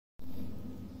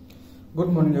Good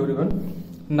morning everyone.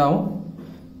 Now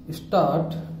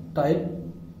start type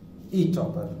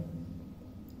E-chopper.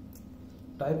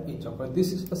 Type E-chopper.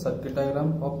 This is the circuit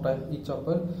diagram of type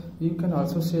E-chopper. You can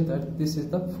also say that this is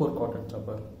the 4-quadrant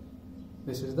chopper.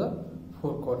 This is the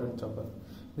 4-quadrant chopper.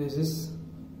 This is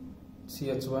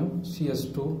CH1,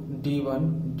 CH2,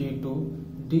 D1, D2,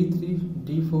 D3,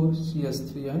 D4,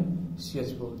 CH3 and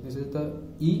CH4. This is the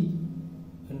E,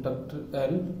 inductor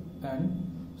L and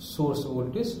source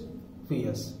voltage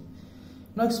Vs.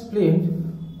 Now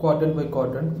explain quadrant by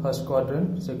quadrant, first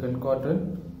quadrant, second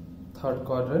quadrant, third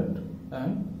quadrant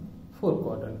and fourth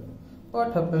quadrant.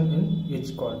 What happened in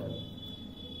each quadrant?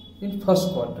 In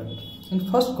first quadrant,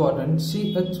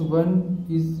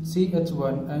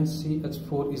 CH1 and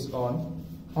CH4 is on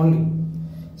only.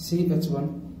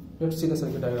 CH1, let's see the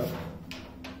circuit diagram.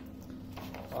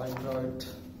 I draw it.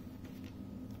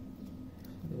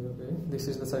 Okay, this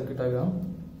is the circuit diagram.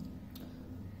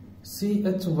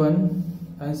 CH1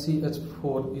 and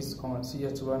CH4 is on.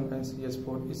 CH1 and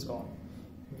CH4 is on.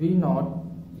 V0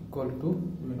 equal to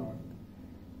V0.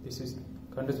 This is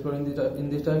current is flowing in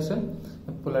this direction.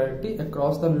 The polarity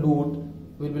across the load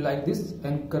will be like this,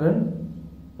 and current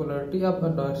polarity of the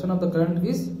direction of the current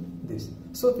is this.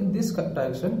 So in this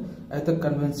direction, as the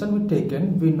convention we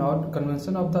taken, V0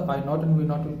 convention of the I0 and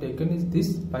V0 we taken is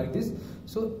this, like this.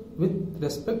 So with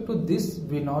respect to this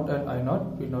V0 and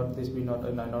I0, this V0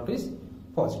 and I0 is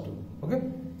positive. Okay.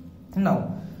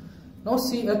 Now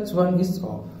CH1 is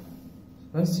off.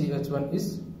 When CH1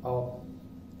 is off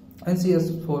and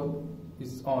CH4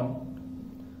 is on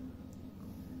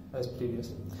as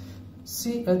previous,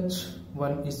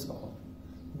 CH1 is off.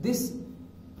 This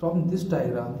from this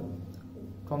diagram,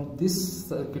 from this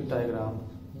circuit diagram,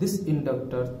 this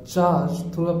inductor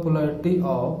charged through a polarity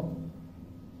of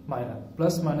minus,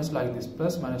 plus minus like this,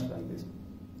 plus minus like this.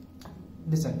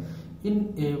 Listen,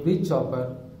 in every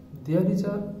chopper there is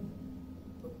a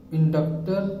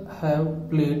inductor have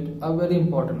played a very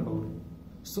important role.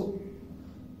 So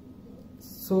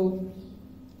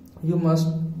you must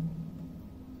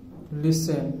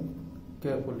listen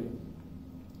carefully.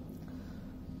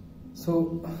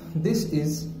 So this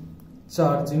is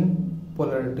charging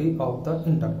polarity of the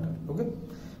inductor. Okay,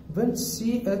 when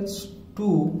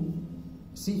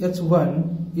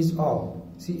CH1 is off,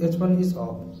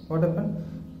 what happened?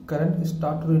 Current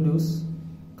start to reduce.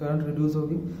 Current reduce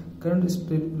होगी.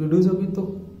 तो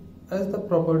as the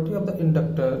property of the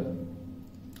inductor,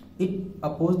 it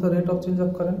oppose the rate of change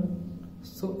of current.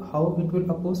 So how it will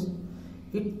oppose?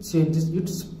 It changes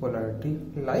its polarity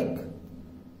like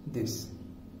this,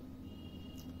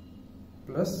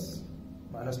 plus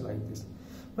minus like this.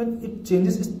 When it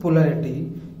changes its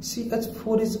polarity,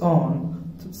 CH4 is on.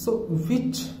 So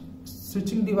which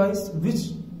switching device, will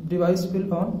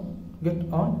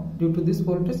get on due to this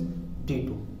voltage?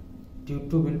 D2.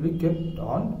 D2 will be kept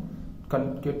on,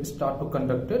 start to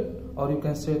conduct it, or you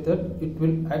can say that it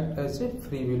will act as a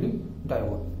freewheeling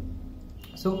diode.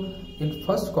 So in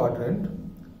first quadrant,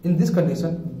 in this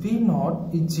condition,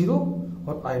 V0 is 0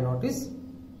 or I0 is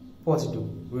positive.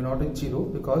 V0 is 0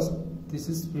 because this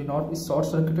is V0 is short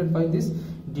circuited by this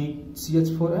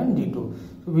CH4 and D2.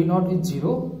 So V0 is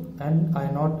 0 and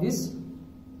I0 is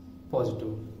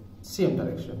positive, same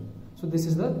direction. So this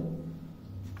is the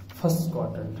first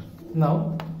quadrant.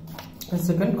 Now in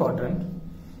second quadrant,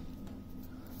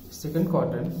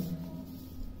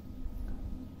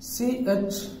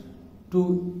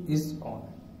 CH2 is on.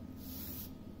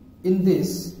 In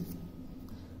this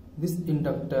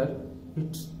inductor,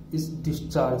 it is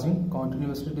discharging,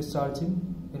 continuously discharging.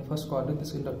 In first quadrant,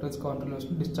 this inductor is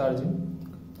continuously discharging.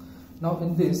 Now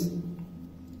in this,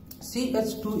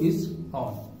 CH2 is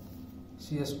on.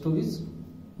 CH2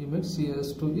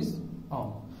 is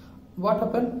on. What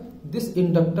happened? This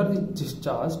inductor is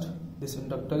discharged.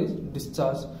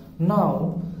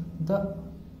 Now the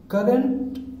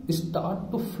current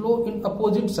start to flow in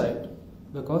opposite side,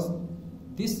 because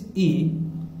this E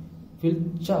will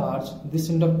charge this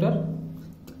inductor.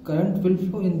 Current will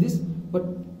flow in this, but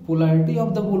polarity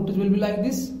of the voltage will be like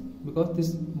this, because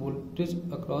this voltage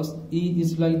across E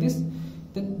is like this.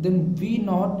 Then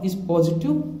V0 is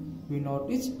positive.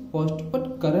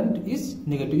 But current is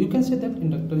negative. You can say that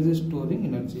inductor is storing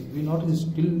energy. V0 is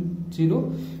still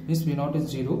 0, means V0 is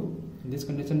 0. In this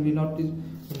condition, V0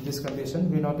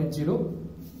 is 0,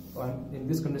 and in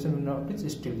this condition, V0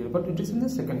 is still 0. But it is in the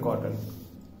second quadrant,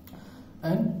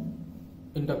 and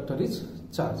inductor is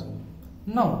charging.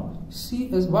 Now,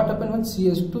 what happened when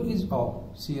CH2 is off?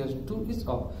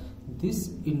 This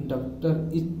inductor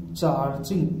is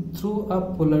charging through a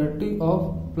polarity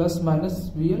of plus minus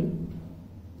VL.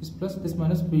 This plus, this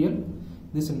minus VL.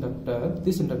 this inductor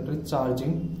is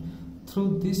charging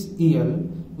through this EL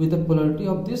with the polarity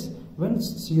of this. When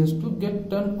CS2 get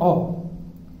turned off,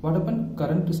 what happen?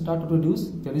 Current start to reduce.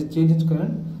 There is change in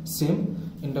current. Same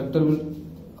inductor will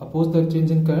oppose the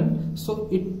change in current. So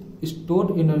it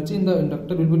stored energy in the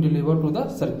inductor will be delivered to the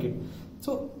circuit.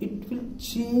 So it will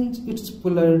change its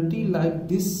polarity like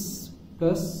this,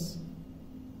 plus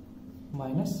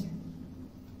minus.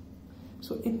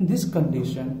 So in this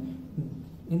condition,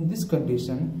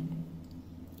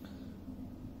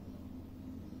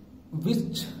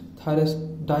 which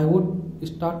diode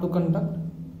start to conduct?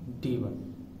 D1.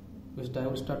 Which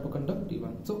diode start to conduct?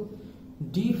 D1. So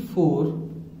D4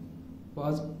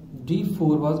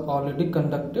 was already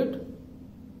conducted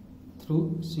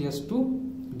through CS2.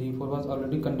 D4 was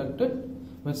already conducted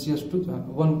when CS2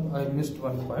 I missed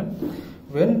one point.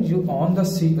 When you on the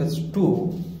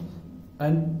CS2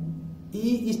 and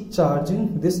E is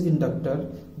charging this inductor,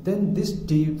 then this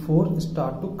D4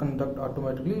 start to conduct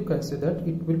automatically. You can say that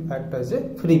it will act as a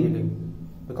freewheeling,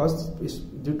 because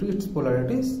due to its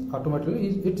polarities,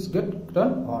 automatically it's get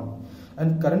turned on,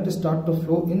 and current start to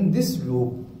flow in this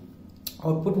loop.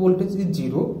 Output voltage is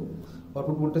 0.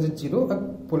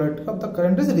 Polarity of the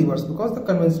current is reversed, because the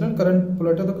conventional current,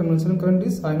 polarity of the conventional current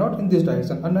is I naught in this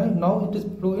direction, and now it is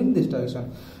flow in this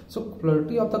direction. So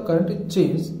polarity of the current is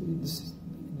changed.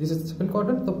 This is the second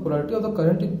quadrant. The polarity of the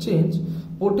current is changed.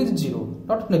 Voltage is 0,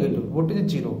 not negative. Voltage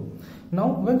is 0. Now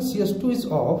when CS2 is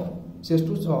off,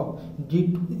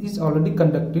 D2 is already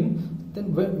conducting.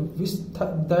 Then which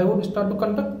diode start to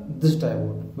conduct? This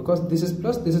diode, because this is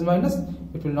plus, this is minus.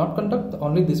 It will not conduct,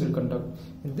 only this will conduct.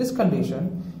 In this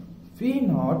condition,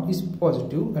 V0 is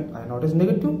positive and I0 is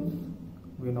negative.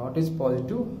 V0 is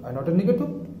positive, I0 is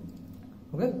negative.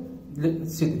 Okay,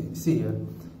 let's see here.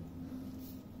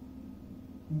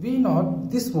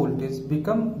 V0, this voltage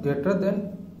become greater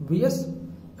than Vs,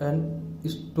 and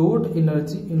stored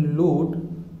energy in load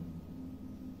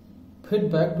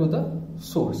fed back to the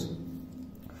source.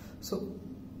 So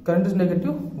current is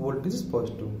negative, voltage is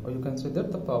positive, or you can say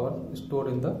that the power stored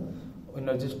in the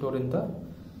energy stored in the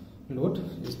load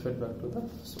is fed back to the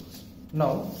source.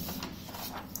 Now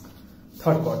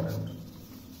third quadrant,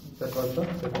 that was the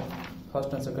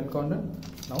first and second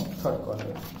quadrant. Now third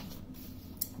quadrant.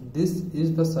 This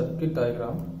is the circuit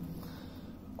diagram,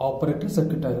 operating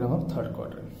circuit diagram of third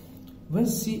quadrant. When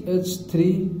CS2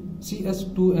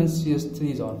 and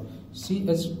CS3 is on,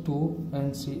 CS2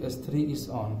 and CS3 is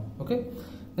on, okay,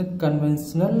 then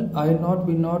conventional I0,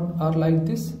 V0 are like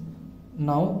this.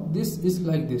 Now this is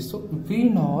like this. So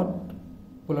V0,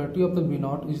 polarity of the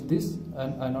V0 is this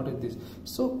and I0 is this.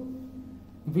 So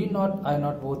V0,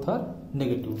 I0 both are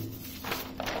negative.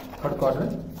 Third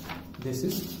quadrant, this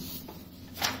is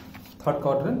third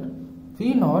quadrant.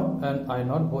 V0 and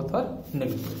I0 both are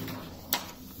negative.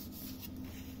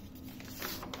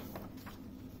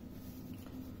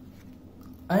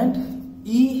 And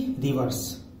E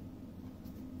reverse.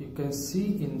 You can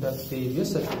see in the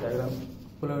previous circuit diagram,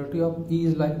 polarity of E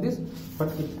is like this, but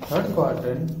in third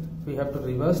quadrant we have to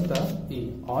reverse the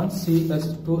E on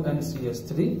CS2 and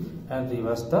CS3 and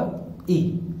reverse the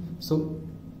E. So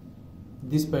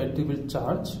this battery will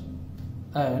charge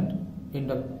and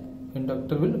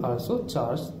inductor will also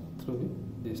charge through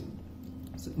this.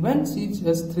 So when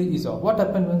CS3 is off, what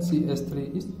happens when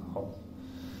CS3 is off?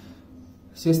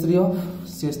 CS3 off,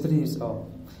 CS3 is off.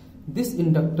 This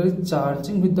inductor is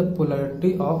charging with the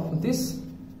polarity of this.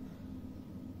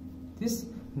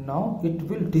 Now it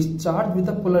will discharge with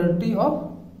the polarity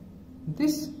of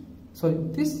this.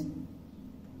 This.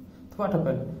 So what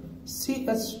happened?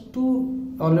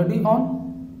 CS2 already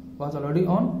on, was already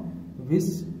on. Which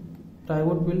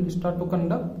diode will start to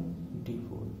conduct?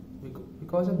 D4,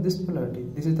 because of this polarity.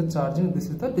 This is the charging, this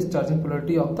is the discharging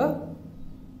polarity of the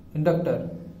inductor.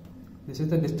 This is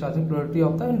the discharging polarity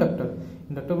of the inductor.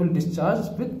 Inductor will discharge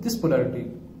with this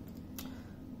polarity.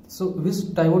 So which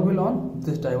diode will on?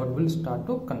 This diode will start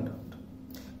to conduct.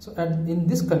 So in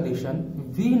this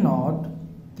condition, V0,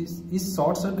 this is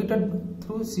short circuited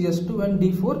through CS2 and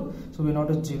D4. So V0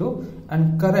 is 0,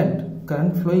 and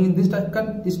current flowing in this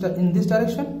direction,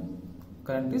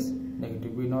 current is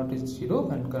negative. V0 is 0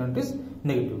 and current is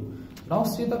negative. Now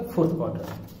see the fourth quadrant.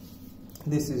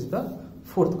 This is the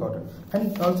fourth quadrant,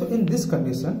 and also in this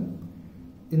condition,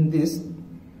 in this,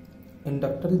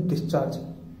 inductor is discharging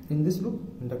in this loop,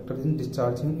 inductor is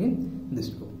discharging in this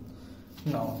loop.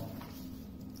 Now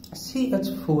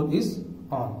CH4 is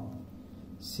on,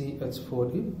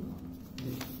 CH4 is,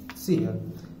 see here,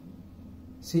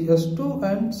 CS2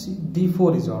 and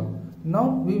D4 is on. Now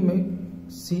we make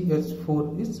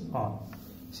CH4 is on.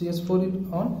 CH4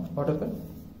 is on, what happened?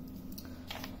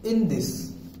 in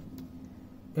this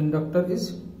inductor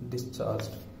is discharged.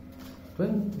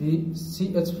 When the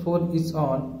CH4 is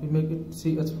on, we make it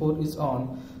CH4 is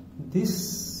on,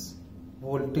 this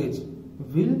voltage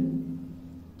will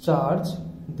charge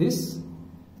this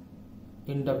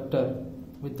inductor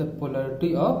with the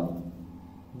polarity of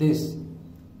this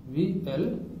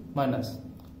VL minus,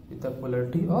 with the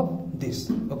polarity of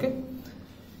this. Okay,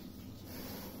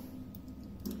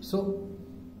 so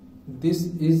this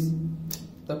is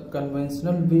the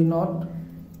conventional V0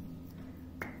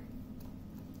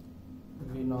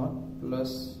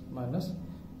 plus minus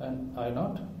and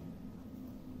I0.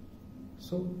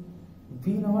 So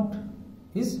V0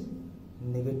 is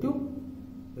negative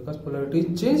because polarity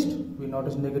is changed. V0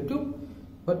 is negative,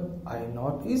 but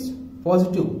I0 is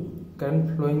positive.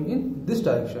 Current flowing in this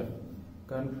direction.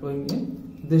 Current flowing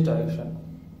in this direction.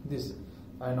 This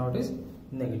I0 is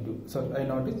negative. Sorry,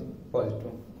 I0 is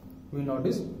positive. V0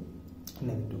 is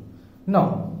negative.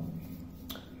 Now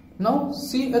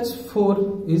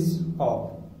CH4 is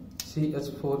off.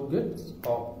 CH4 gets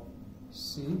off.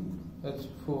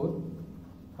 CH4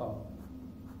 off.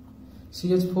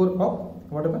 CH4 off.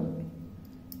 What happened?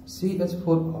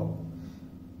 CH4 off.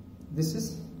 This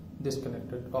is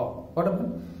disconnected. Off. What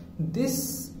happened?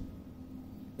 This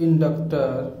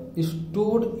inductor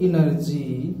stored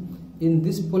energy in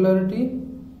this polarity.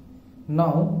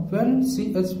 Now when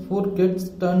CH4 gets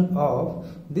turned off,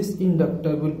 this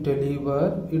inductor will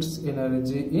deliver its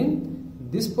energy in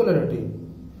this polarity.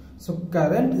 So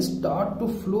current start to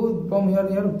flow from here.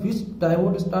 Which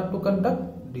diode start to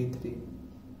conduct? D3.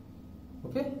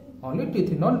 Okay, only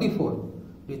D3, not D4.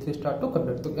 D3 start to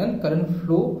conduct. So then current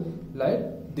flow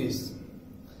like this.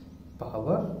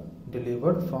 Power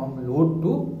delivered from load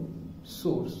to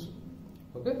source.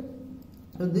 Okay,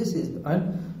 so this is,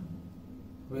 and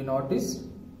V0 is,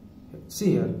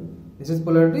 see here, this is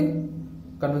polarity.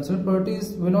 Conventional polarity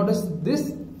is V0 is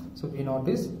this. So V0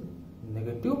 is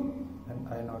negative and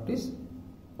I0 is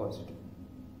positive.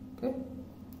 Okay,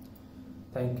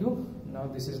 thank you. Now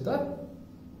this is the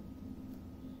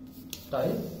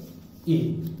type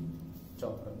E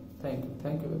chopper. Thank you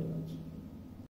very much.